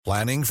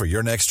Planning for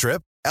your next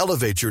trip?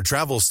 Elevate your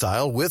travel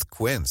style with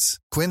Quince.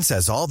 Quince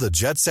has all the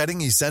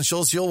jet-setting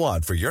essentials you'll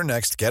want for your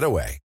next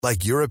getaway,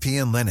 like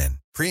European linen,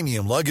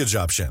 premium luggage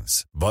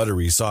options,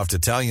 buttery soft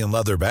Italian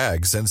leather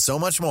bags, and so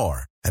much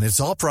more. And it's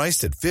all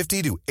priced at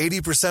 50 to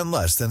 80%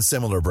 less than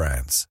similar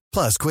brands.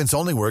 Plus, Quince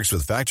only works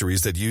with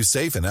factories that use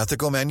safe and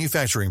ethical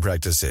manufacturing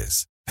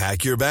practices.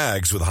 Pack your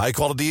bags with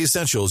high-quality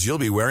essentials you'll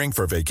be wearing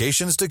for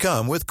vacations to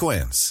come with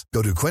Quince.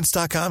 Go to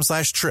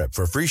quince.com/trip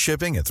for free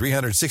shipping and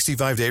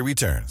 365-day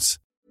returns.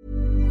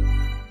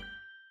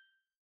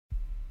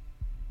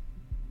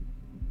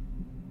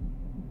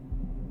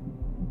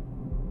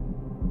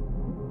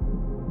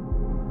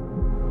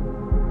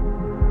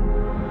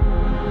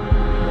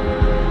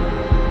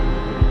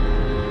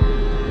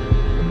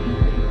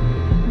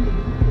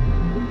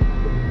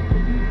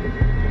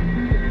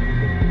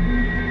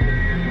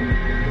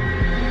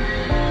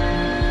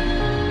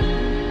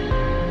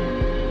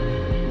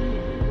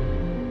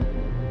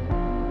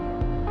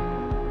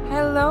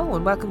 Hello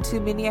and welcome to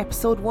mini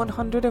episode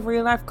 100 of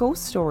Real Life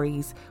Ghost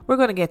Stories. We're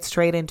going to get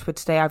straight into it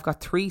today. I've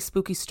got 3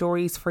 spooky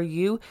stories for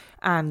you,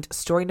 and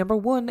story number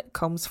 1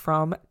 comes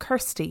from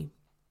Kirsty.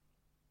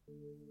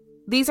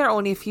 These are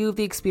only a few of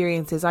the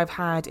experiences I've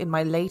had in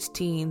my late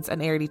teens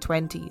and early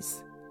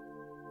 20s.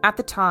 At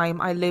the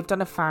time, I lived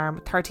on a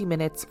farm 30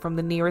 minutes from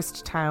the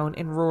nearest town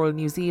in rural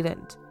New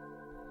Zealand.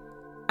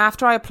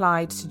 After I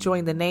applied to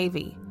join the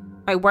Navy,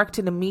 I worked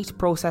in a meat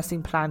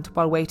processing plant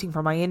while waiting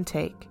for my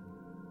intake.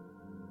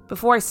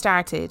 Before I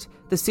started,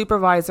 the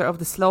supervisor of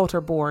the slaughter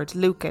board,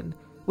 Lucan,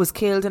 was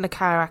killed in a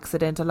car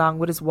accident along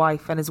with his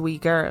wife and his wee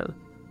girl.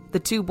 The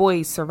 2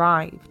 boys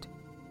survived.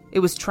 It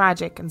was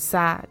tragic and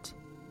sad.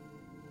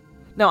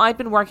 Now, I'd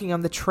been working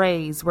on the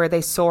trays where they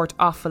sort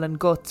offal and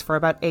guts for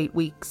about 8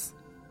 weeks.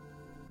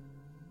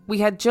 We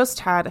had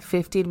just had a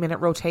 15-minute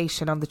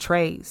rotation on the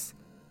trays.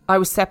 I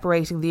was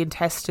separating the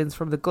intestines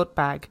from the gut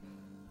bag.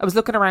 I was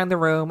looking around the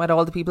room at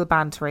all the people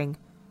bantering,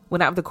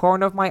 when out of the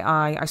corner of my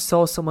eye I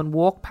saw someone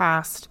walk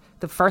past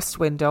the first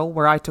window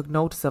where I took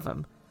notice of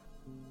him.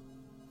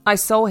 I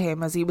saw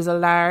him as he was a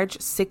large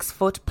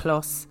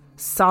 6-foot-plus,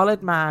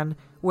 solid man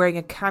wearing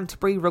a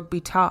Canterbury rugby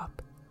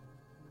top.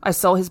 I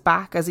saw his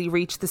back as he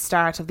reached the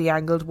start of the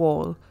angled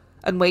wall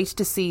and waited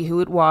to see who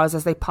it was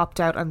as they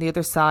popped out on the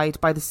other side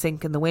by the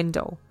sink in the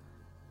window.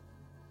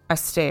 I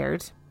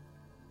stared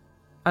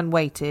and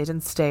waited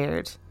and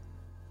stared,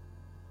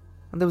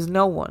 and there was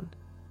no one.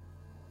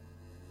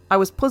 I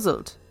was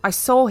puzzled. I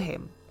saw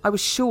him. I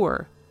was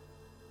sure.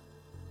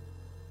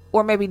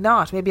 Or maybe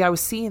not. Maybe I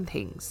was seeing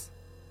things.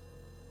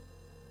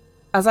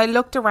 As I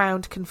looked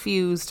around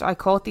confused, I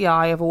caught the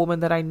eye of a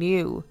woman that I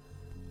knew.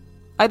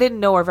 I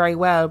didn't know her very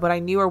well, but I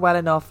knew her well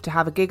enough to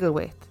have a giggle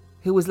with,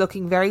 who was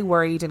looking very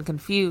worried and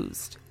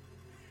confused.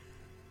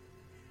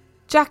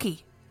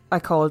 "Jackie," I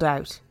called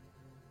out.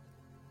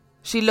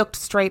 She looked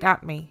straight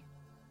at me.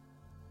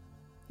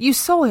 "You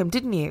saw him,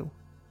 didn't you?"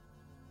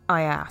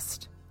 I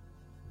asked.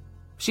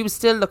 She was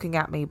still looking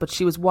at me, but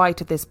she was white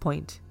at this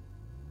point.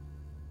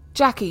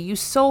 "Jackie, you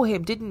saw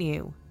him, didn't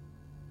you?"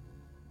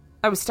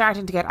 I was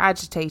starting to get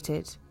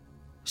agitated.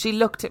 She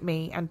looked at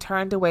me and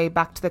turned away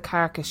back to the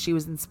carcass she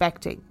was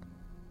inspecting.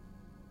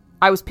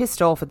 I was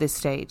pissed off at this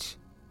stage.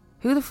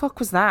 Who the fuck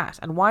was that,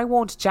 and why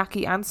won't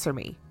Jackie answer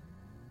me?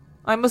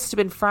 I must have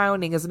been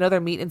frowning as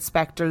another meat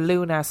inspector,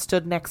 Luna,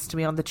 stood next to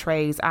me on the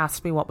trays,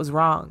 asked me what was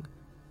wrong.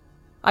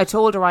 I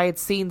told her I had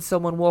seen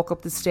someone walk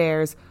up the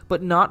stairs,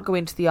 but not go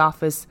into the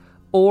office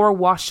or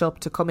wash up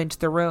to come into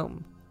the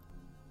room.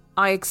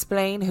 I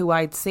explained who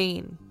I'd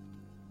seen.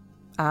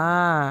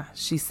 "Ah,"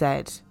 she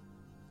said.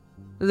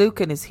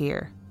 "Lucan is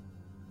here."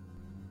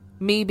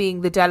 Me being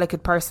the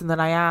delicate person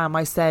that I am,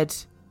 I said,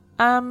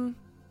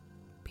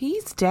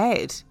 he's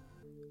dead.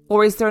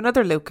 Or is there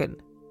another Lucan?"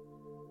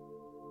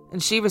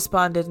 And she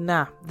responded,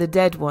 "Nah, the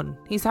dead one.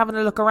 He's having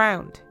a look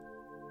around."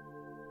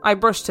 I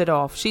brushed it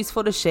off. She's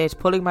full of shit,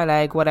 pulling my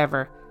leg,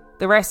 whatever.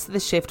 The rest of the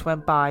shift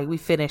went by, we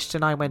finished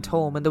and I went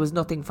home, and there was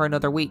nothing for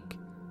another week.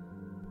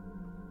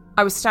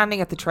 I was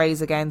standing at the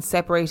trays again,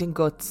 separating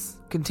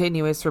guts,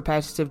 continuous,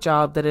 repetitive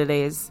job that it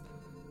is.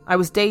 I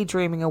was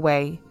daydreaming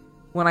away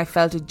when I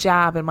felt a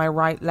jab in my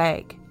right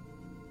leg,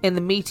 in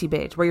the meaty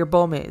bit where your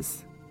bum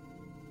is.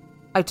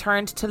 I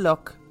turned to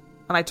look,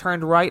 and I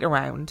turned right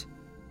around,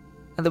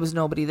 and there was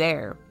nobody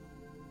there.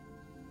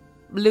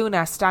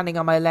 Luna, standing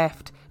on my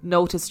left,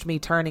 noticed me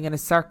turning in a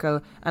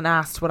circle and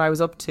asked what I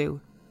was up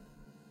to.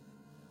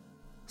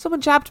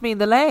 "Someone jabbed me in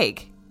the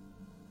leg."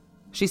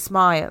 She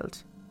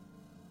smiled.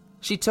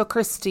 She took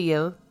her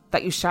steel,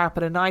 that you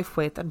sharpen a knife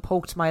with, and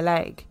poked my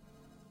leg.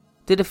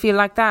 "Did it feel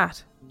like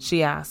that?"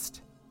 she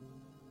asked.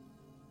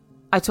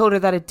 I told her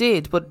that it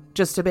did, but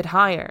just a bit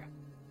higher.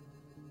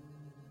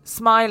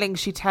 Smiling,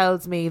 she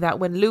tells me that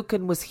when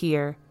Lucan was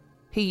here,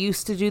 he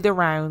used to do the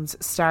rounds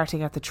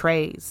starting at the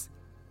trays.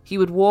 He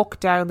would walk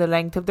down the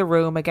length of the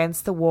room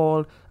against the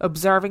wall,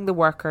 observing the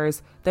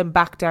workers, then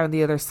back down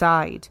the other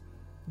side,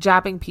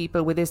 jabbing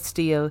people with his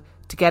steel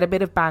to get a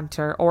bit of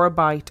banter or a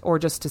bite or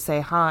just to say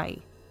hi.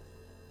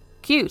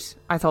 Cute,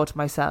 I thought to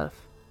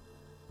myself.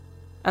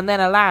 And then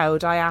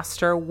aloud, I asked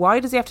her, why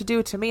does he have to do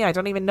it to me? I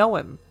don't even know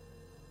him.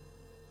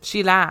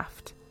 She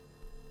laughed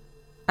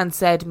and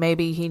said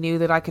maybe he knew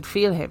that I could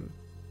feel him.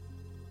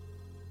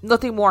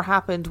 Nothing more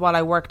happened while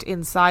I worked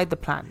inside the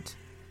plant,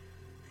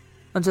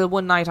 until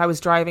one night I was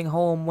driving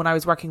home when I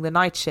was working the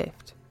night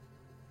shift.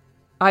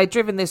 I had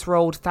driven this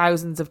road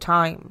thousands of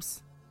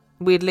times.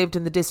 We had lived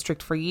in the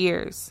district for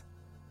years.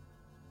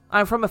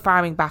 I'm from a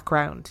farming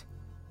background.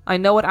 I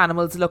know what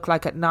animals look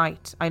like at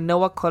night. I know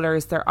what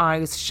colours their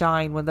eyes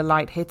shine when the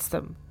light hits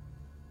them.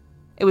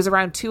 It was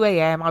around 2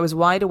 a.m. I was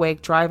wide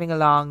awake driving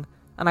along,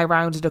 and I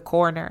rounded a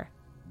corner.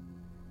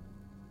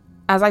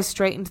 As I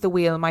straightened the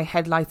wheel, my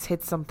headlights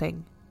hit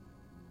something.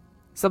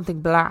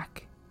 Something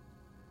black.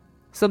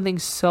 Something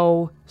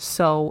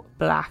so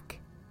black.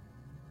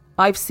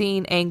 I've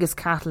seen Angus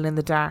cattle in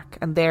the dark,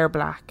 and they're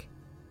black.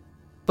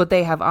 But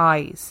they have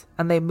eyes,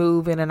 and they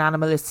move in an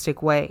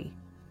animalistic way.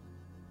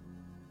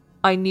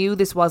 I knew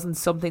this wasn't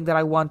something that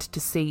I wanted to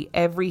see.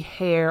 Every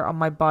hair on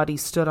my body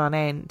stood on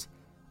end.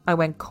 I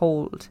went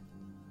cold.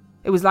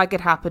 It was like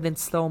it happened in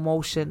slow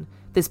motion.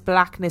 This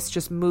blackness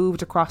just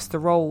moved across the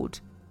road.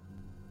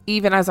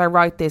 Even as I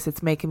write this,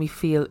 it's making me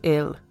feel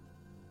ill.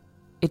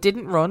 It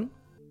didn't run.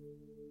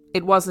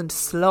 It wasn't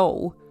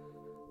slow.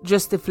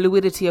 Just the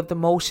fluidity of the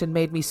motion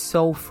made me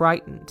so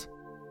frightened.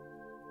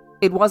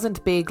 It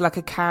wasn't big like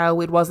a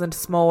cow, it wasn't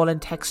small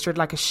and textured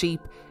like a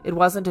sheep, it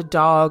wasn't a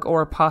dog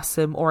or a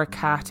possum or a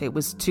cat, it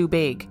was too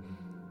big.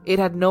 It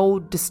had no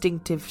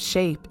distinctive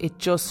shape, it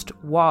just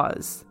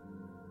was.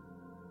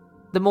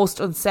 The most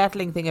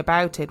unsettling thing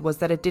about it was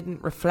that it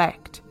didn't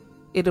reflect.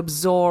 It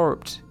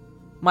absorbed.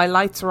 My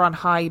lights were on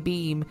high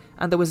beam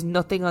and there was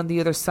nothing on the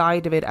other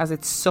side of it as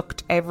it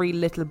sucked every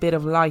little bit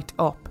of light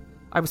up.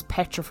 I was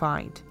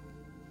petrified.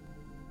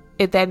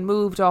 It then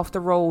moved off the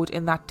road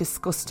in that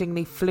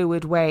disgustingly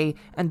fluid way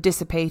and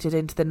dissipated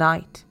into the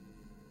night.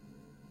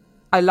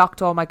 I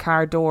locked all my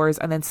car doors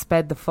and then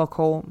sped the fuck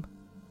home.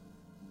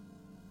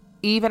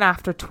 Even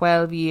after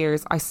 12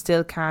 years, I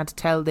still can't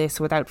tell this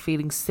without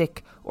feeling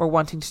sick or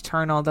wanting to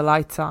turn all the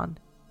lights on.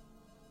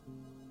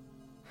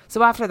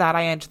 So after that,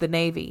 I entered the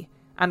Navy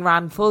and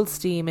ran full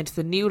steam into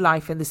the new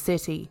life in the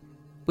city,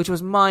 which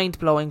was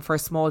mind-blowing for a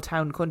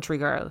small-town country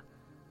girl.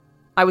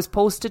 I was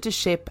posted to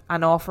ship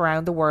and off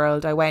around the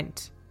world I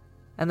went,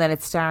 and then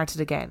it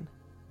started again.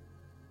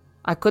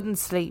 I couldn't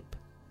sleep.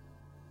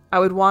 I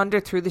would wander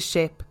through the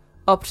ship,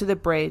 up to the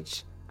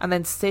bridge, and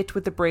then sit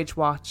with the bridge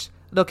watch,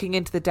 looking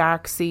into the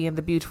dark sea and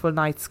the beautiful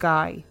night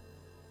sky.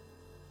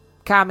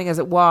 Calming as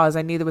it was,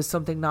 I knew there was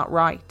something not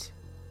right.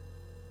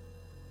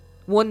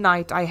 One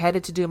night I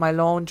headed to do my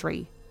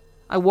laundry.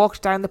 I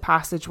walked down the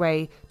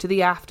passageway to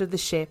the aft of the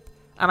ship,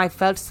 and I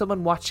felt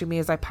someone watching me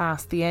as I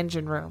passed the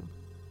engine room.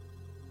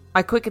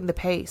 I quickened the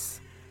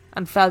pace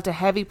and felt a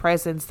heavy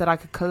presence that I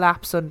could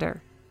collapse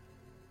under.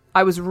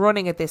 I was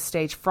running at this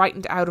stage,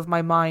 frightened out of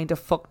my mind of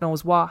fuck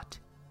knows what.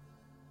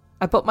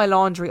 I put my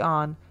laundry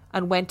on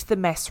and went to the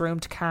mess room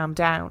to calm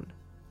down,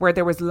 where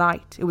there was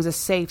light. It was a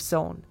safe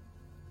zone.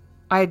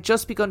 I had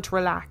just begun to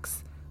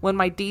relax when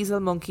my diesel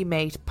monkey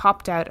mate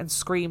popped out and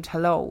screamed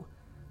hello.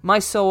 My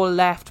soul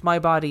left my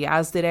body,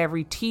 as did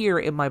every tear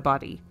in my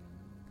body.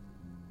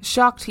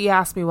 Shocked, he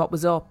asked me what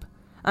was up.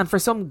 And for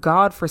some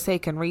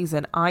god-forsaken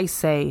reason, I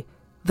say,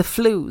 the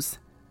flues.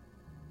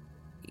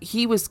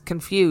 He was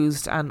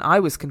confused, and I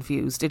was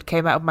confused. It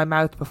came out of my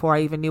mouth before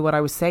I even knew what I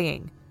was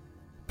saying.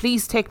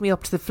 Please take me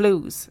up to the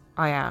flues,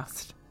 I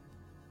asked.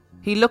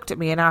 He looked at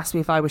me and asked me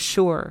if I was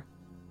sure.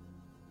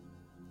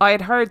 I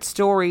had heard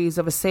stories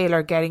of a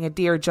sailor getting a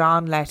Dear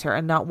John letter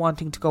and not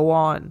wanting to go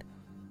on,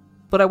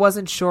 but I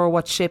wasn't sure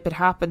what ship it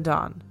happened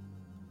on.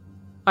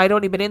 I'd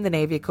only been in the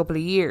Navy a couple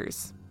of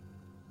years.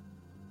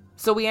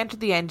 So we entered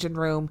the engine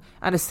room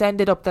and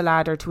ascended up the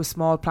ladder to a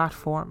small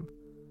platform.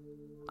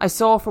 I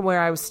saw from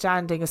where I was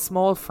standing a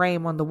small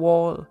frame on the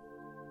wall.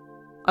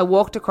 I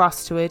walked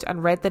across to it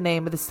and read the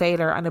name of the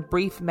sailor and a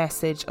brief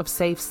message of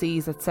safe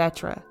seas,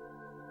 etc.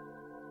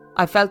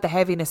 I felt the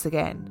heaviness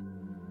again.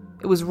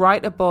 It was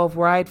right above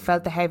where I had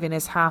felt the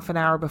heaviness half an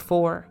hour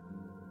before.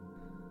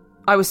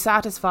 I was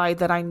satisfied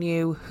that I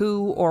knew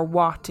who or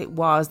what it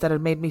was that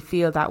had made me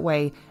feel that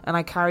way, and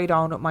I carried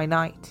on with my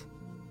night.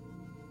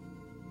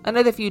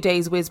 Another few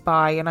days whizzed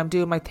by and I'm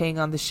doing my thing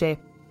on the ship.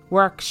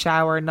 Work,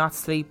 shower, not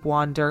sleep,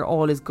 wander,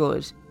 all is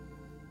good.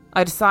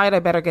 I decide I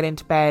better get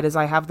into bed as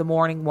I have the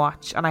morning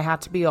watch and I had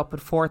to be up at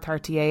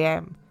 4:30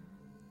 a.m.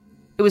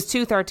 It was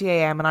 2:30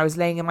 a.m. and I was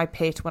laying in my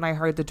pit when I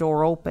heard the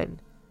door open.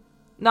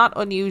 Not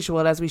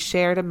unusual, as we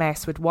shared a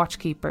mess with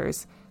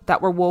watchkeepers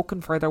that were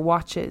woken for their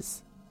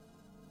watches.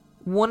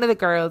 One of the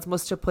girls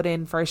must have put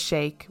in for a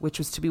shake, which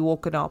was to be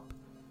woken up,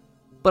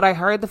 but I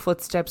heard the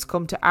footsteps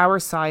come to our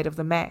side of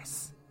the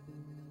mess.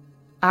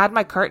 I had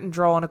my curtain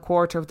drawn a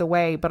quarter of the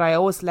way, but I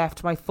always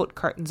left my foot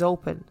curtains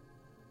open.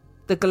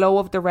 The glow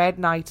of the red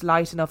night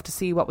light enough to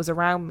see what was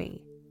around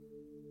me.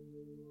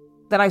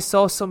 Then I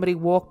saw somebody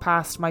walk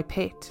past my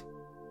pit,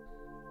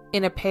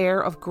 in a pair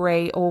of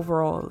grey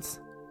overalls.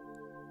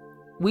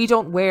 We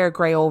don't wear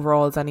grey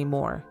overalls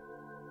anymore.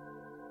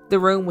 The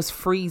room was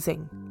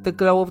freezing. The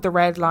glow of the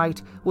red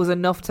light was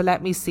enough to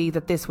let me see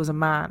that this was a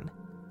man.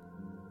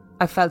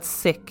 I felt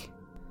sick.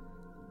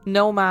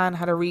 No man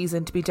had a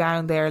reason to be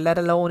down there, let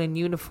alone in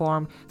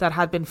uniform that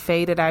had been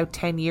faded out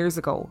 10 years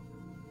ago.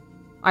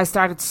 I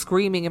started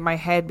screaming in my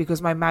head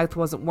because my mouth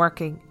wasn't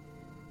working.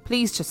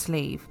 Please just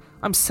leave.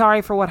 I'm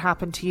sorry for what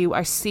happened to you.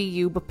 I see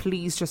you, but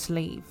please just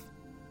leave.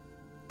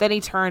 Then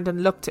he turned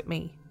and looked at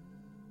me.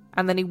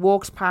 And then he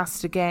walked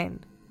past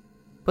again.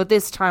 But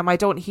this time I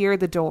don't hear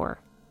the door.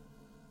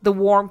 The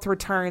warmth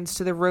returns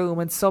to the room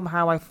and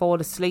somehow I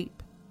fall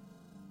asleep.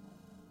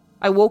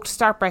 I woke to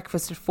start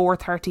breakfast at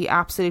 4:30,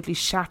 absolutely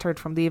shattered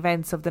from the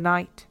events of the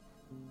night.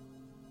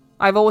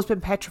 I've always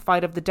been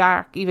petrified of the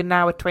dark. Even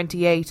now at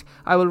 28,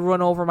 I will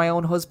run over my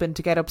own husband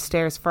to get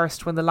upstairs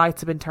first when the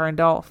lights have been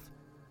turned off.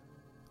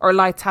 Or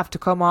lights have to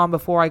come on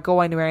before I go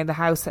anywhere in the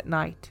house at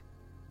night.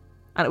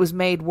 And it was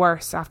made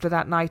worse after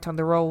that night on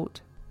the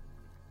road.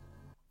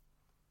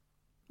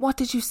 What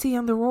did you see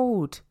on the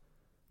road?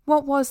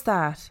 What was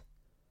that?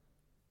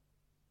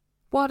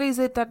 What is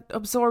it that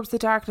absorbs the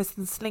darkness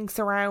and slinks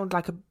around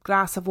like a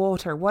glass of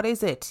water? What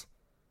is it?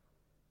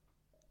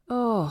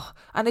 Oh,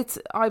 and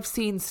I've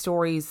seen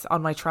stories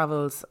on my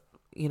travels,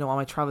 on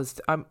my travels.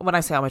 When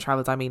I say on my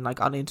travels, I mean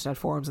like on internet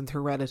forums and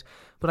through Reddit.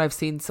 But I've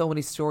seen so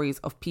many stories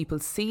of people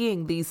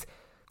seeing these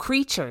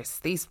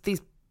creatures, these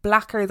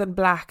blacker than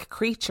black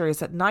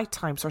creatures at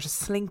nighttime sort of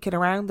slinking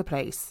around the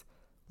place.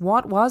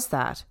 What was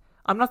that?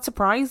 I'm not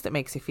surprised it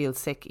makes you feel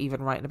sick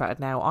even writing about it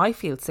now. I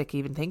feel sick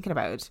even thinking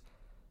about it.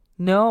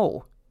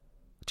 No,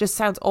 it just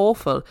sounds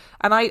awful.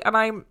 And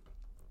I'm,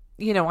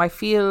 I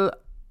feel,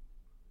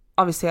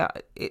 obviously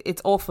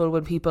it's awful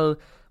when people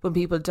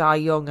die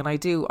young. And I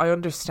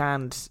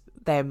understand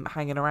them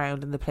hanging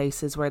around in the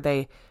places where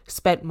they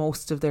spent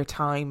most of their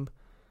time.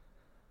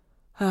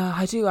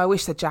 I do. I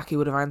wish that Jackie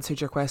would have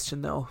answered your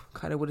question though.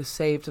 Kind of would have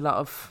saved a lot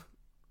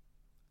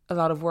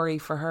of worry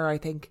for her, I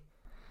think.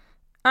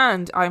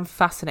 And I'm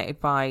fascinated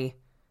by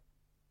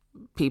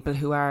people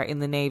who are in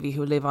the Navy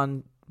who live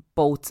on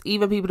boats,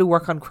 even people who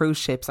work on cruise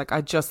ships. Like, I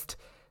just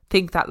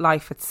think that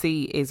life at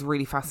sea is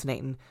really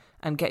fascinating,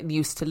 and getting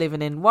used to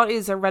living in what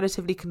is a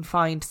relatively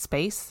confined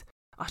space.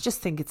 I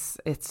just think it's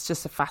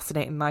just a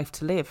fascinating life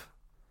to live.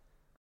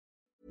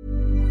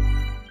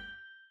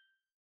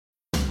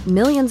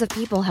 Millions of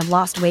people have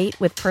lost weight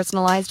with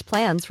personalized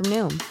plans from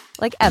Noom.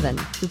 Like Evan,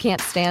 who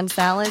can't stand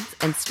salads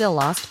and still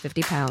lost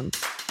 50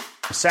 pounds.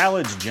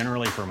 Salads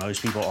generally for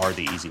most people are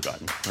the easy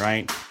button,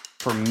 right?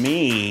 For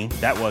me,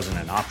 that wasn't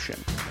an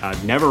option. I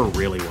never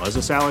really was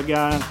a salad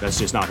guy. That's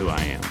just not who I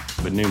am.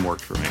 But Noom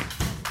worked for me.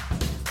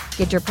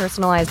 Get your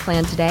personalized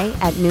plan today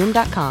at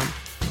Noom.com.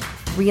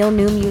 Real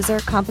Noom user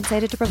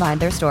compensated to provide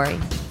their story.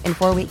 In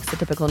 4 weeks, the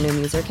typical Noom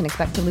user can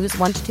expect to lose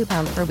 1 to 2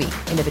 pounds per week.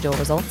 Individual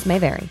results may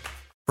vary.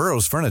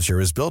 Burrow's furniture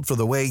is built for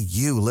the way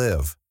you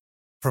live.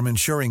 From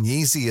ensuring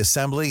easy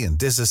assembly and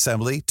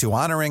disassembly to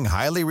honoring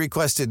highly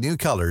requested new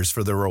colors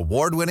for their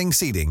award-winning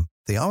seating,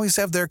 they always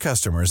have their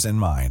customers in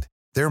mind.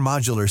 Their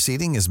modular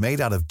seating is made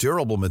out of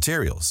durable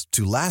materials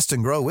to last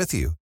and grow with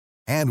you.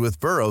 And with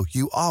Burrow,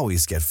 you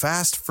always get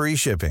fast, free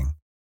shipping.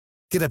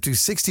 Get up to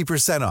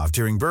 60% off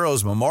during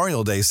Burrow's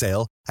Memorial Day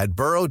sale at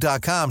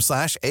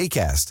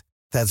burrow.com/ACAST.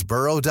 That's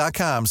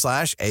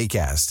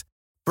burrow.com/ACAST.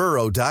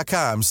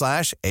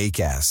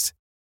 burrow.com/ACAST.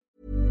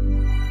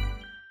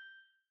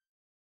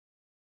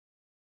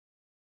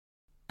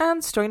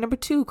 And story number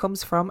 2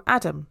 comes from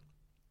Adam.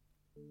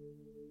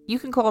 You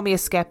can call me a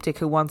skeptic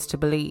who wants to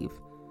believe.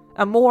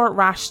 A more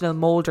rational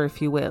Mulder,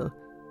 if you will.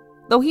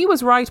 Though he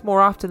was right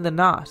more often than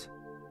not.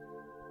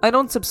 I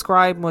don't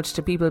subscribe much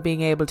to people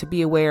being able to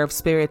be aware of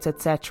spirits,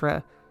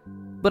 etc.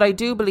 But I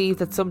do believe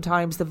that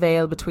sometimes the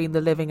veil between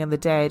the living and the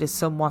dead is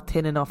somewhat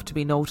thin enough to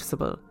be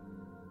noticeable.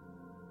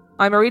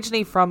 I'm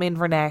originally from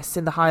Inverness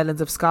in the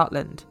Highlands of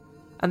Scotland,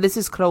 and this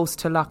is close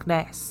to Loch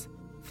Ness,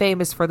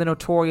 famous for the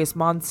notorious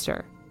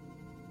monster.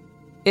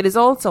 It is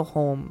also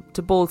home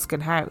to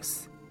Boleskine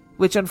House,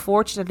 which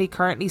unfortunately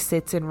currently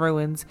sits in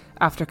ruins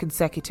after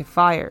consecutive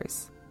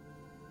fires.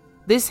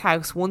 This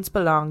house once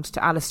belonged to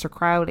Aleister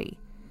Crowley,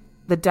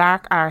 the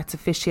dark arts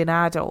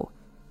aficionado,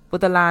 but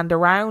the land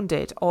around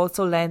it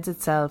also lends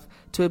itself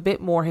to a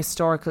bit more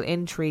historical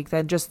intrigue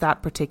than just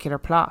that particular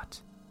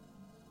plot.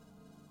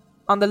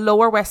 On the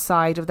lower west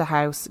side of the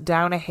house,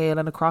 down a hill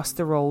and across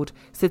the road,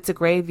 sits a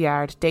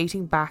graveyard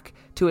dating back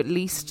to at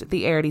least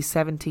the early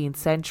 17th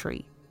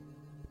century.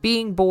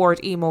 Being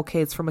bored emo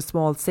kids from a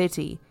small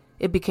city,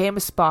 it became a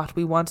spot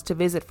we wanted to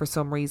visit for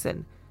some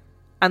reason.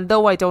 And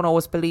though I don't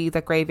always believe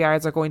that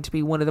graveyards are going to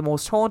be one of the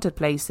most haunted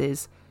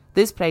places,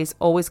 this place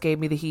always gave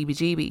me the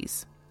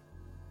heebie-jeebies.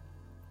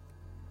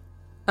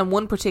 And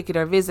one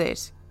particular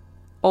visit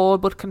all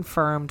but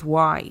confirmed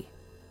why.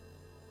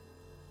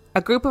 A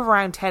group of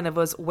around 10 of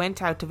us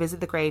went out to visit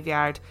the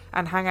graveyard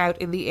and hang out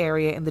in the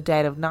area in the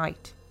dead of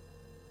night.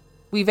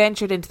 We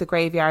ventured into the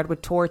graveyard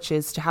with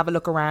torches to have a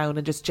look around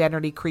and just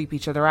generally creep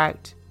each other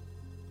out.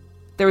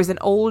 There is an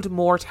old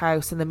mort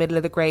house in the middle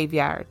of the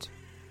graveyard.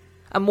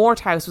 A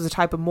mort house was a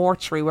type of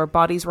mortuary where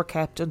bodies were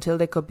kept until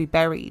they could be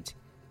buried.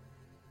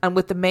 and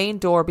with the main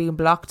door being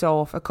blocked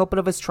off, a couple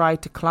of us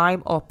tried to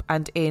climb up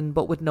and in,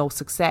 but with no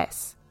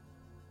success.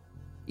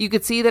 You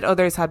could see that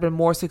others had been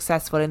more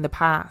successful in the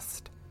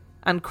past,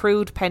 and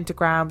crude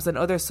pentagrams and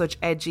other such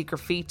edgy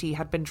graffiti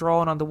had been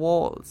drawn on the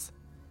walls.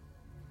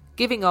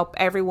 Giving up,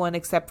 everyone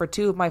except for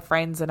two of my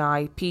friends and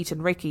I, Pete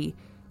and Ricky,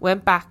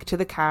 went back to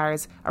the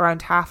cars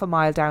around half a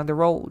mile down the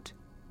road.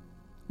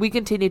 We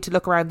continued to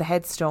look around the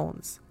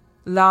headstones,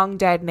 long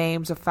dead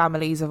names of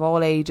families of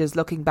all ages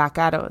looking back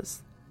at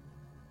us.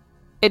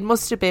 It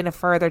must have been a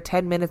further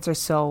 10 minutes or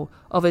so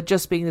of it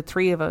just being the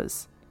three of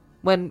us,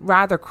 when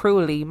rather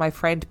cruelly my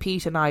friend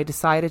Pete and I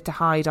decided to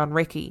hide on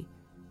Ricky.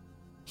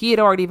 He had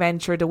already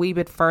ventured a wee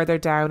bit further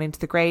down into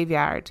the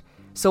graveyard,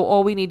 so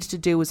all we needed to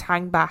do was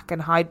hang back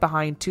and hide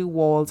behind two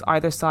walls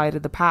either side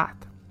of the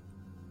path.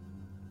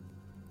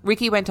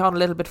 Ricky went on a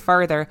little bit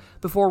further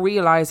before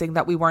realising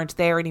that we weren't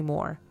there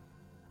anymore,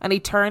 and he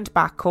turned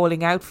back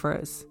calling out for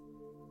us.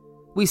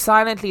 We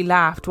silently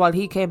laughed while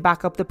he came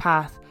back up the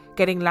path,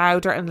 getting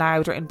louder and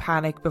louder in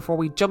panic before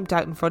we jumped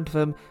out in front of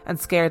him and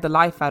scared the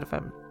life out of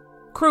him.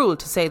 Cruel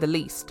to say the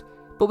least,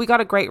 but we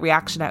got a great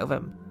reaction out of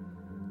him.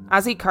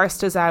 As he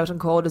cursed us out and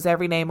called us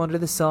every name under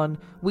the sun,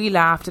 we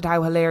laughed at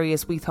how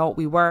hilarious we thought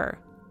we were.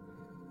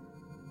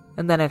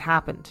 And then it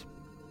happened.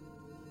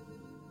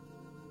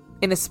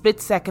 In a split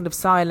second of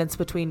silence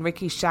between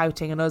Ricky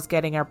shouting and us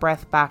getting our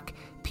breath back,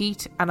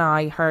 Pete and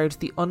I heard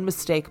the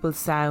unmistakable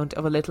sound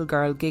of a little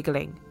girl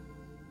giggling,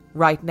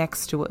 right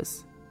next to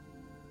us.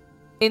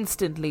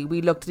 Instantly,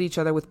 we looked at each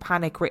other with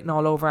panic written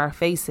all over our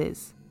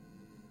faces.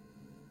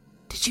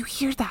 "Did you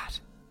hear that?"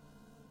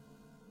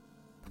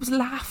 It was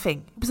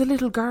laughing. It was a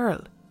little girl.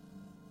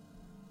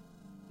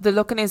 The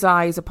look in his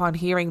eyes upon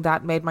hearing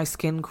that made my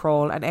skin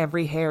crawl and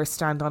every hair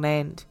stand on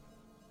end.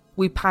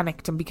 We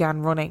panicked and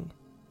began running.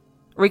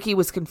 Ricky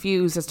was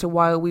confused as to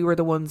why we were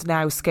the ones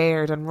now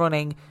scared and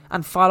running,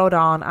 and followed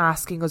on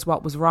asking us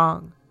what was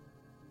wrong.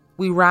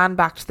 We ran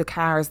back to the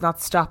cars,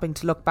 not stopping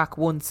to look back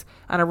once,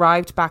 and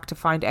arrived back to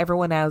find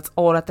everyone else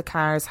all at the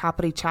cars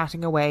happily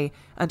chatting away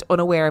and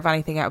unaware of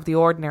anything out of the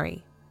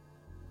ordinary.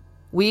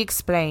 We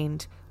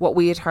explained what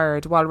we had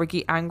heard while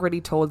Ricky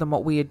angrily told them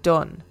what we had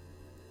done.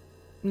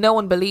 No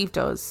one believed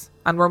us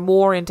and were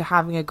more into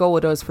having a go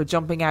at us for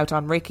jumping out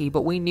on Ricky,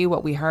 but we knew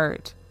what we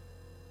heard.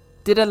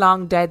 Did a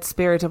long dead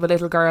spirit of a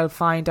little girl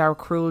find our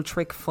cruel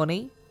trick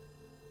funny?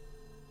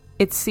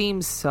 It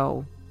seems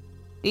so,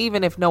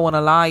 even if no one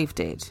alive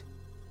did.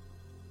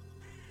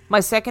 My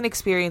second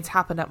experience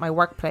happened at my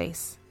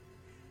workplace.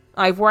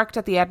 I've worked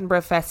at the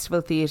Edinburgh Festival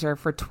Theatre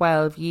for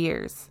 12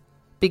 years,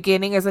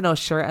 beginning as an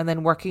usher and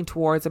then working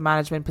towards a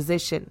management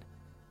position.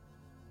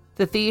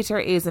 The theatre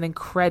is an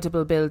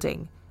incredible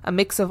building, a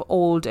mix of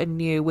old and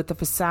new, with the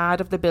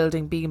facade of the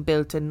building being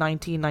built in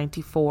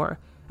 1994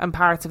 and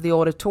parts of the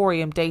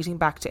auditorium dating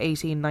back to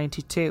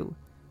 1892.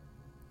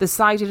 The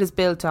site it is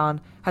built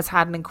on has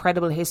had an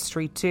incredible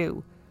history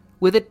too,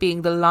 with it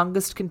being the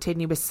longest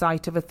continuous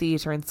site of a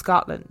theatre in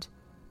Scotland.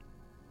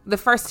 The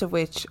first of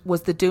which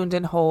was the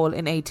Dundon Hall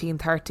in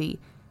 1830,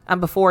 and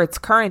before its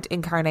current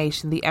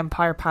incarnation the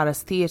Empire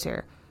Palace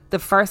Theatre, the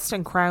first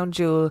and crown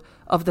jewel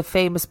of the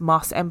famous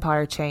Moss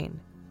Empire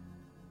chain.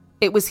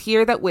 It was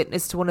here that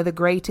witnessed one of the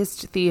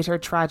greatest theatre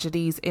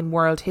tragedies in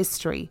world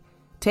history,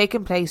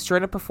 taken place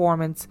during a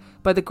performance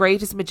by the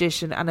greatest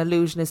magician and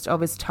illusionist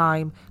of his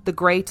time, the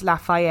great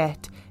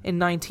Lafayette, in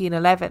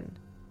 1911.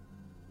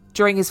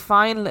 During his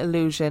final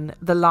illusion,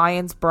 The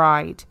Lion's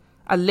Bride,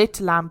 a lit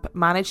lamp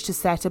managed to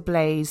set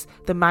ablaze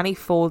the many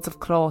folds of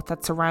cloth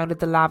that surrounded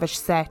the lavish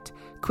set,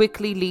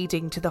 quickly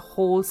leading to the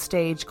whole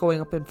stage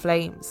going up in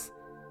flames.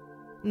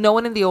 No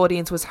one in the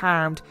audience was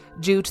harmed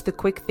due to the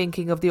quick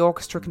thinking of the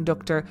orchestra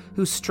conductor,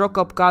 who struck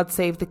up God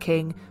Save the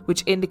King,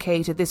 which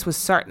indicated this was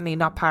certainly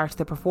not part of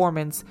the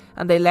performance,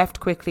 and they left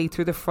quickly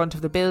through the front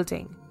of the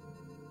building.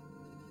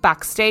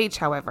 Backstage,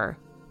 however,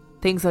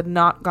 things had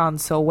not gone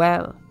so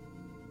well.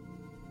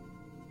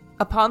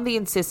 Upon the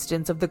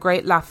insistence of the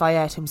great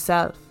Lafayette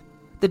himself,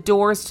 the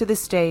doors to the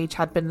stage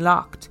had been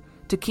locked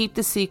to keep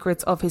the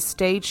secrets of his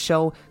stage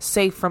show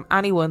safe from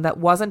anyone that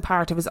wasn't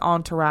part of his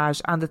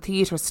entourage and the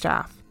theatre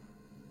staff,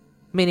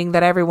 meaning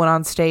that everyone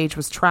on stage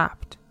was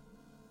trapped.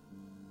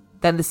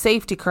 Then the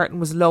safety curtain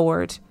was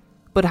lowered,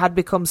 but had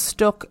become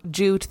stuck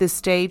due to the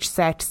stage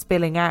set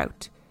spilling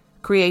out,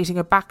 creating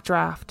a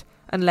backdraft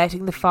and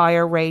letting the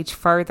fire rage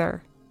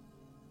further.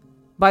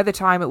 By the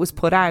time it was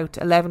put out,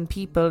 11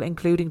 people,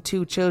 including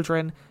 2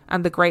 children,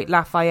 and the great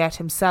Lafayette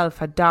himself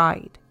had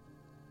died.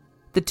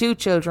 The 2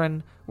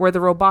 children were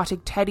the robotic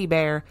teddy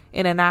bear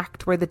in an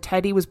act where the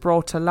teddy was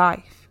brought to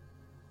life,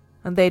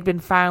 and they'd been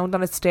found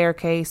on a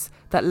staircase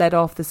that led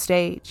off the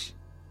stage.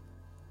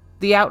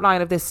 The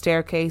outline of this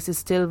staircase is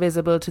still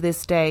visible to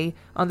this day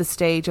on the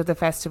stage of the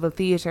Festival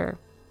Theatre.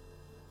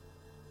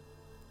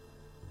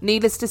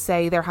 Needless to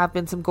say, there have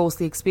been some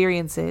ghostly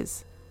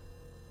experiences.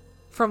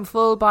 From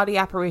full-body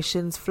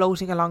apparitions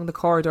floating along the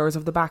corridors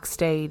of the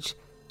backstage,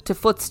 to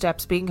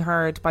footsteps being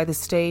heard by the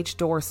stage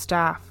door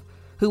staff,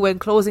 who when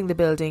closing the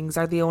buildings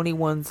are the only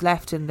ones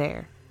left in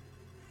there.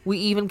 We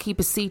even keep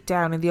a seat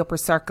down in the upper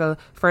circle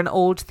for an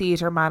old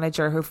theatre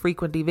manager who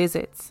frequently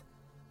visits.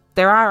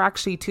 There are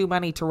actually too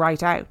many to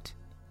write out.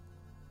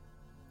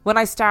 When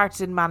I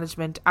started in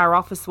management, our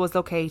office was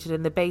located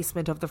in the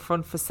basement of the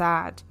front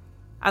facade,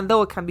 and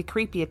though it can be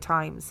creepy at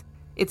times,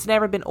 it's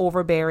never been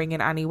overbearing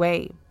in any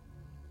way.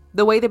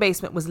 The way the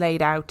basement was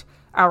laid out,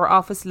 our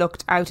office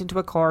looked out into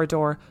a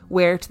corridor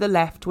where to the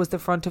left was the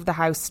front of the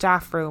house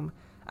staff room,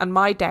 and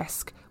my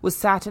desk was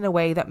sat in a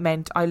way that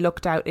meant I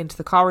looked out into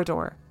the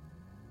corridor.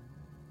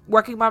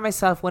 Working by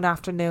myself one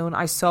afternoon,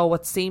 I saw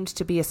what seemed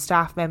to be a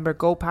staff member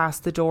go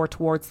past the door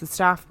towards the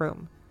staff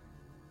room.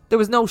 There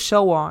was no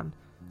show on,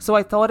 so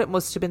I thought it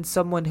must have been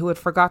someone who had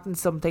forgotten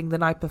something the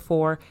night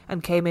before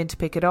and came in to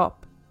pick it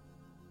up.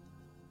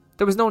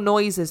 There was no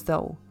noises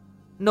though,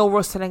 no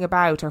rustling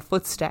about or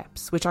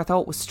footsteps, which I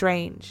thought was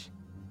strange.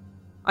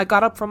 I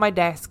got up from my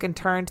desk and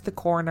turned the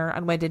corner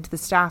and went into the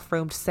staff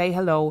room to say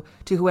hello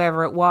to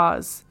whoever it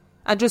was,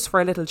 and just for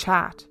a little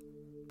chat,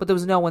 but there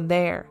was no one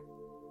there.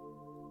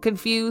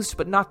 Confused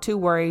but not too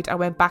worried, I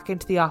went back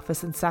into the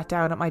office and sat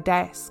down at my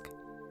desk.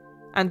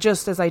 And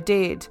just as I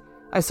did,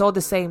 I saw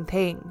the same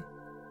thing,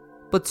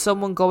 but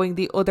someone going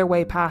the other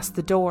way past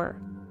the door.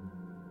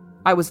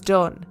 I was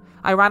done.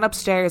 I ran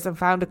upstairs and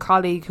found a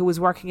colleague who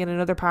was working in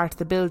another part of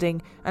the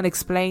building and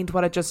explained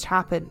what had just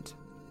happened.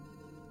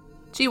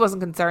 She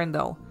wasn't concerned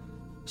though.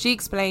 She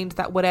explained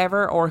that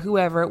whatever or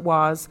whoever it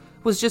was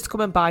just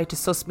coming by to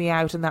suss me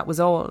out, and that was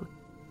all.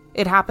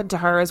 It happened to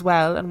her as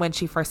well, and when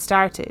she first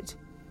started.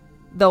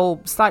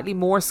 Though slightly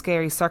more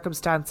scary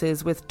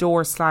circumstances with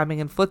doors slamming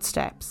and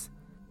footsteps.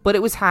 But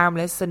it was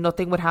harmless and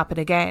nothing would happen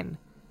again.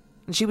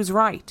 And she was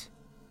right.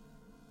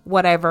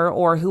 Whatever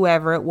or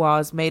whoever it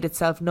was made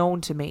itself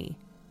known to me,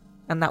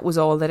 and that was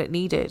all that it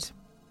needed.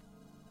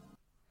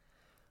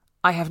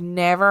 I have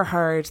never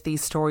heard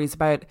these stories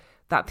about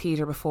that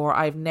theatre before.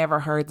 I've never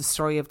heard the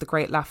story of the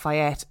Great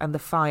Lafayette and the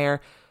fire.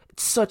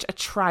 It's such a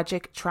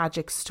tragic,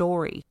 tragic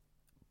story.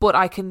 But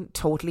I can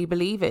totally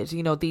believe it.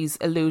 You know, these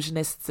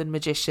illusionists and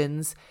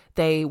magicians,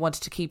 they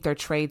wanted to keep their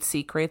trade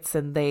secrets,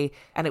 and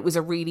it was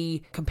a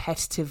really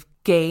competitive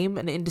game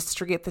and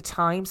industry at the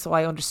time. So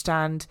I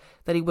understand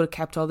that he would have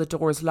kept all the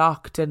doors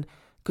locked, and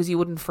because you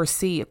wouldn't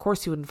foresee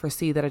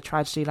that a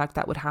tragedy like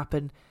that would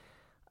happen.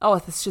 Oh,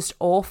 it's just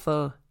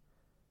awful.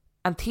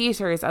 And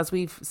theatres, as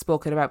we've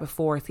spoken about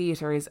before,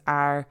 theatres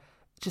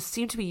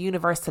seem to be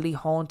universally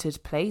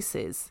haunted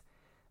places.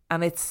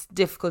 And it's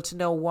difficult to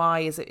know why.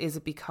 Is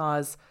it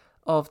because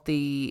of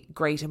the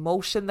great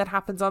emotion that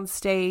happens on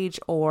stage,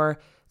 or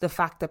the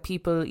fact that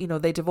people,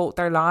 they devote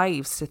their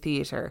lives to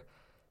theatre?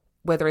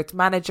 Whether it's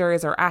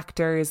managers or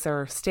actors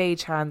or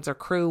stagehands or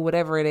crew,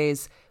 whatever it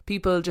is,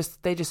 people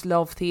just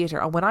love theatre.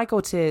 And when I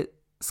go to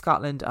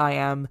Scotland, I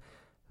am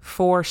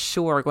for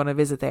sure going to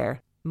visit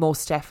there.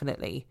 Most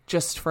definitely.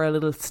 Just for a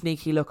little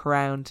sneaky look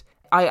around.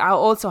 I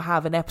also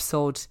have an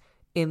episode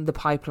in the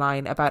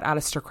pipeline about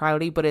Aleister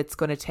Crowley, but it's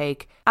going to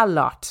take a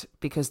lot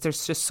because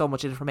there's just so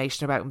much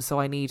information about him,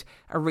 so I need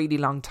a really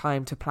long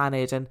time to plan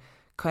it and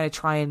kind of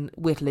try and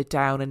whittle it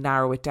down and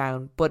narrow it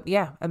down. But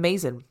yeah,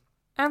 amazing.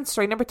 And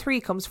story number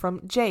 3 comes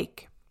from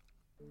Jake.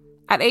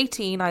 At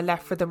 18, I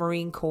left for the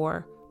Marine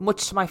Corps,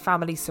 much to my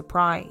family's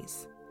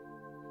surprise.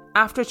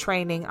 After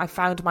training, I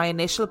found my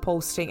initial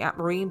posting at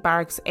Marine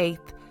Barracks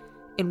 8th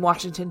in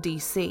Washington,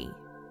 DC.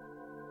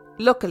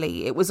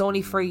 Luckily, it was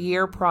only for a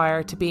year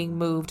prior to being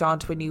moved on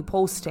to a new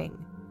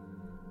posting.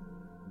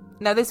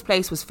 Now, this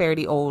place was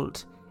fairly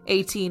old,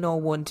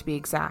 1801 to be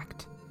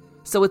exact,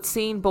 so it's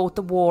seen both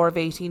the War of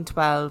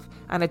 1812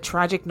 and a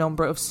tragic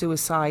number of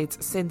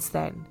suicides since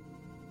then,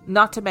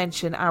 not to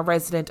mention our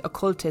resident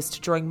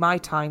occultist during my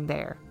time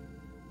there.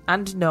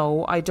 And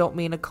no, I don't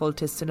mean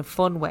occultist in a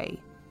fun way.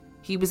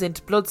 He was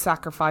into blood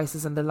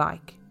sacrifices and the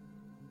like.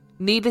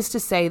 Needless to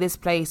say, this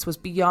place was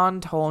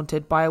beyond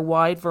haunted by a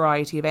wide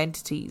variety of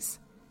entities.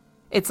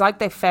 It's like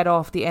they fed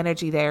off the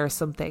energy there or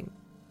something.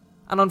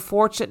 An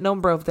unfortunate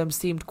number of them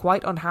seemed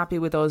quite unhappy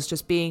with us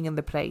just being in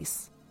the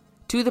place,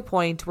 to the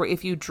point where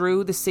if you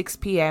drew the 6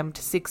 p.m.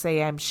 to 6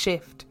 a.m.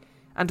 shift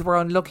and were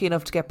unlucky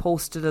enough to get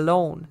posted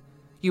alone,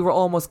 you were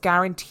almost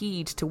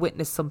guaranteed to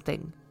witness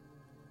something.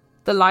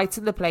 The lights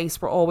in the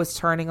place were always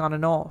turning on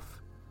and off.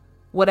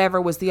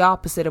 Whatever was the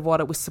opposite of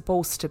what it was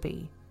supposed to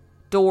be.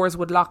 Doors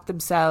would lock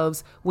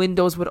themselves,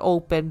 windows would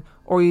open,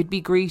 or you'd be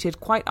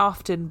greeted quite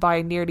often by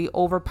a nearly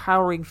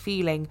overpowering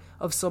feeling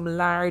of some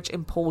large,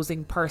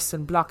 imposing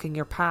person blocking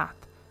your path,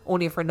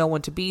 only for no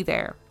one to be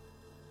there.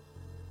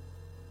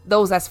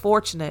 Those less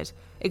fortunate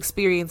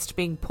experienced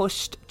being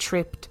pushed,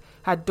 tripped,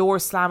 had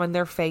doors slam in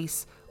their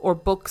face, or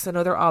books and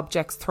other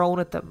objects thrown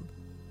at them.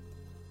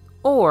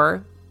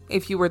 Or,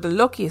 if you were the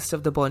luckiest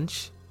of the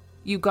bunch,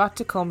 you got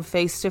to come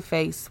face to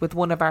face with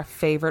one of our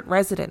favourite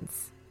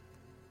residents.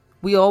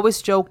 We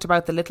always joked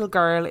about the little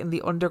girl in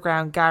the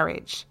underground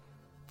garage,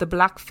 the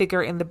black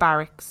figure in the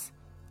barracks,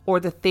 or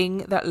the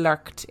thing that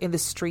lurked in the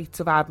streets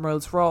of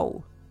Admiral's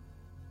Row.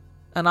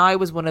 And I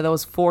was one of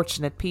those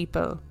fortunate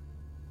people.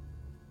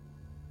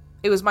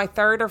 It was my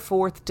 3rd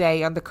or 4th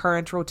day on the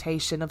current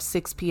rotation of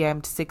 6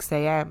 p.m. to 6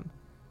 a.m.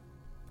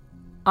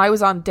 I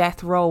was on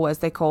death row, as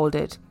they called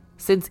it,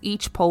 since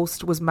each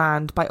post was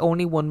manned by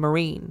only one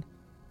Marine.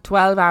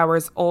 12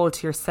 hours all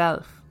to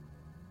yourself.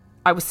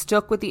 I was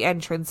stuck with the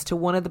entrance to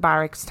one of the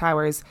barracks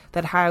towers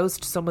that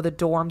housed some of the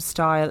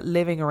dorm-style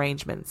living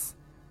arrangements.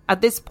 At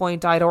this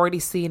point, I had already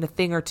seen a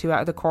thing or two out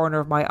of the corner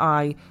of my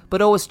eye,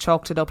 but always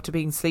chalked it up to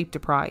being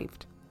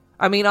sleep-deprived.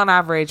 I mean, on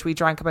average, we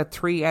drank about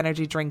 3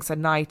 energy drinks a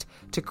night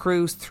to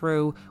cruise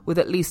through with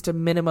at least a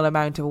minimal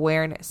amount of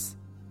awareness.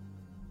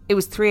 It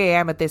was 3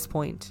 a.m. at this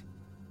point,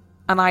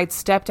 and I had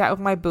stepped out of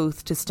my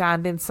booth to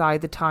stand inside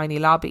the tiny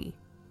lobby.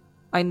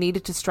 I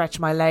needed to stretch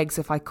my legs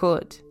if I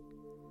could.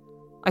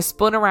 I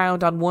spun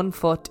around on one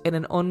foot in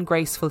an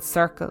ungraceful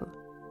circle.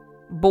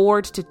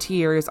 Bored to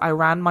tears, I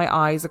ran my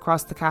eyes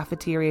across the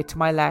cafeteria to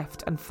my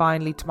left and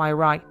finally to my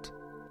right,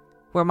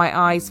 where my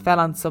eyes fell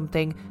on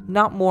something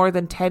not more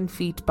than 10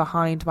 feet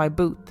behind my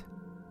booth.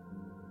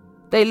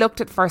 They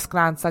looked at first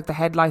glance like the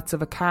headlights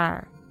of a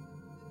car.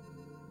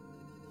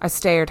 I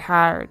stared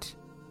hard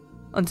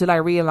until I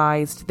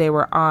realised they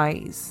were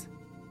eyes.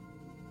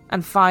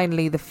 And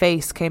finally the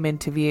face came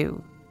into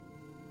view.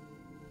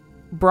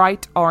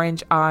 Bright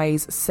orange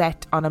eyes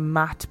set on a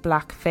matte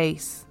black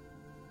face.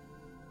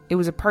 It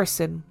was a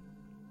person,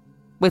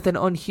 with an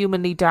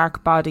unhumanly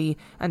dark body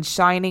and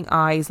shining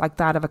eyes like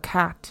that of a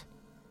cat,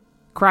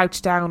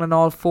 crouched down on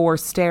all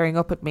fours staring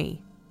up at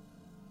me.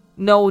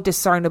 No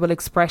discernible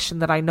expression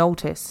that I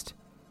noticed.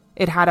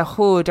 It had a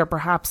hood or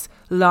perhaps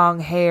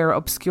long hair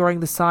obscuring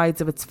the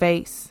sides of its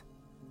face.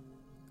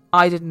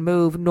 I didn't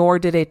move, nor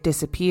did it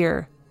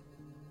disappear.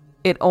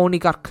 It only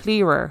got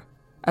clearer,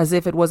 as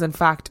if it was in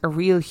fact a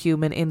real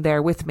human in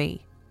there with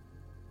me.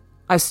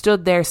 I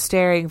stood there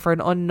staring for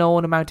an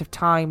unknown amount of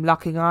time,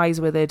 locking eyes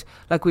with it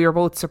like we were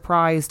both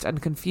surprised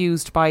and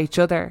confused by each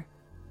other,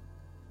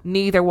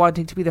 neither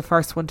wanting to be the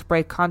first one to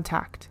break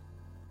contact.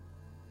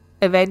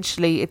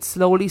 Eventually, it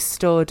slowly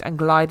stood and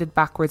glided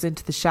backwards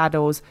into the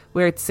shadows,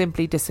 where it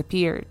simply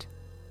disappeared.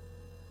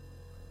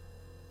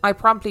 I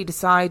promptly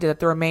decided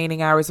that the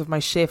remaining hours of my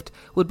shift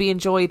would be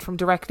enjoyed from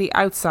directly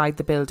outside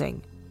the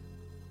building.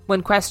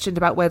 When questioned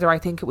about whether I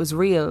think it was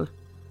real,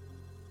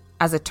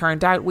 as it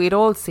turned out, we had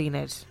all seen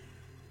it.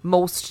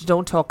 Most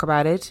don't talk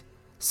about it.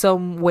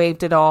 Some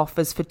waved it off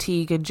as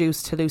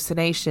fatigue-induced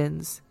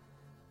hallucinations.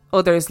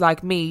 Others,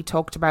 like me,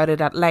 talked about it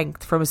at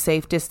length, from a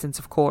safe distance,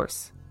 of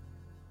course.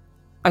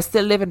 I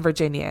still live in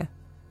Virginia,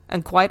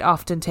 and quite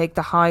often take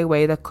the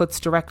highway that cuts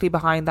directly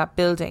behind that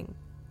building.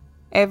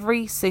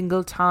 Every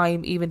single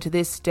time, even to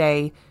this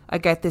day, I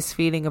get this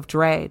feeling of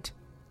dread,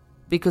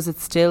 because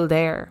it's still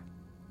there.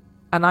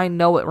 And I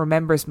know it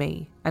remembers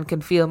me and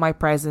can feel my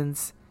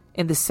presence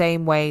in the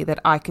same way that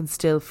I can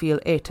still feel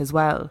it as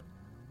well.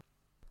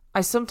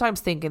 I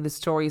sometimes think in the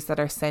stories that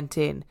are sent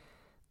in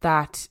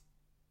that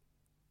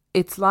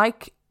it's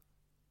like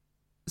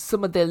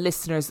some of the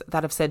listeners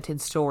that have sent in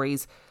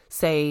stories,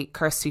 say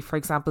Kirsty, for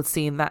example,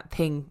 seeing that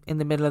thing in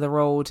the middle of the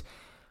road,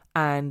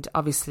 and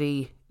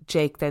obviously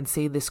Jake then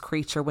seeing this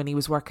creature when he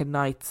was working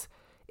nights.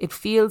 It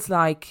feels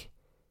like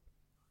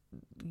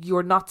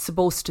you're not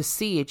supposed to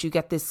see it. You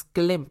get this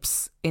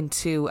glimpse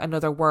into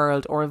another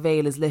world, or a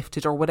veil is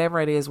lifted, or whatever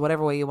it is,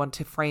 whatever way you want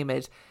to frame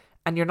it,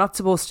 and you're not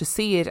supposed to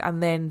see it,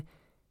 and then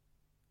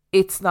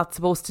it's not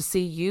supposed to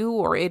see you,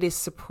 or it is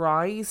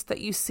surprised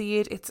that you see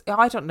it.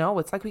 I don't know,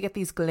 it's like we get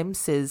these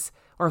glimpses,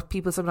 or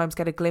people sometimes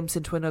get a glimpse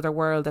into another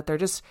world that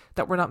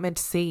we're not meant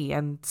to see,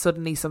 and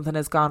suddenly something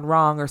has gone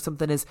wrong, or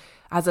something has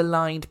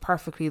aligned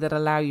perfectly that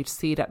allow you to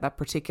see it at that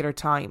particular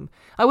time.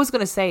 I was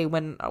going to say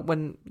when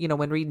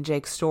reading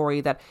Jake's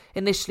story that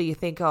initially you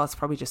think, oh, it's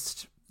probably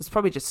just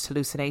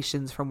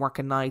hallucinations from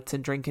working nights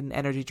and drinking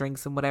energy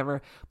drinks and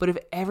whatever. But if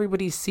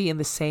everybody's seeing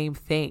the same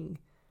thing,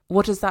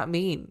 what does that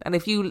mean? And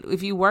if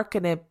you work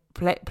in a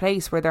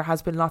place where there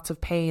has been lots of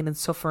pain and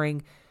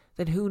suffering,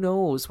 then who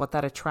knows what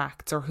that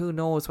attracts, or who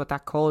knows what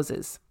that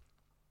causes.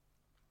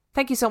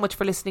 Thank you so much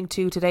for listening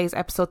to today's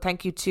episode.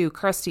 Thank you to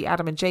Kirsty,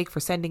 Adam and Jake for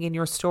sending in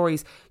your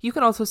stories. You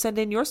can also send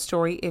in your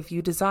story if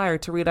you desire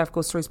to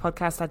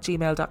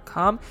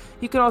reallifeghoststoriespodcast@gmail.com.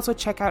 You can also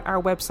check out our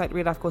website,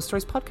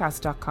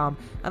 reallifeghoststoriespodcast.com.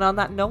 And on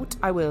that note,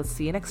 I will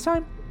see you next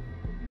time.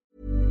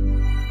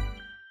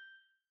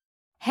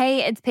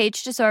 Hey, it's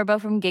Paige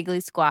DeSorbo from Giggly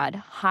Squad.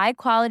 High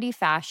quality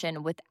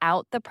fashion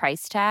without the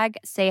price tag.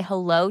 Say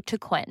hello to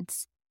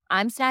Quince.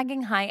 I'm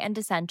snagging high-end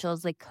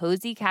essentials like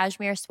cozy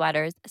cashmere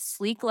sweaters,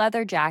 sleek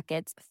leather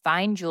jackets,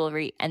 fine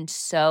jewelry, and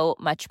so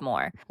much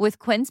more. With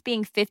Quince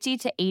being 50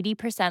 to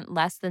 80%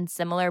 less than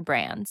similar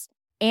brands.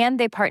 And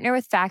they partner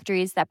with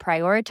factories that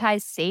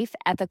prioritize safe,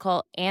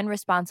 ethical, and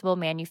responsible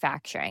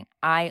manufacturing.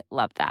 I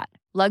love that.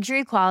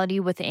 Luxury quality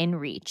within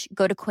reach.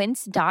 Go to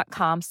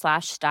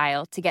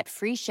quince.com/style to get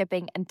free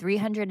shipping and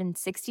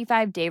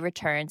 365-day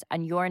returns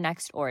on your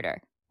next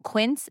order.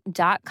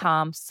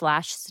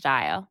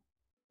 Quince.com/style.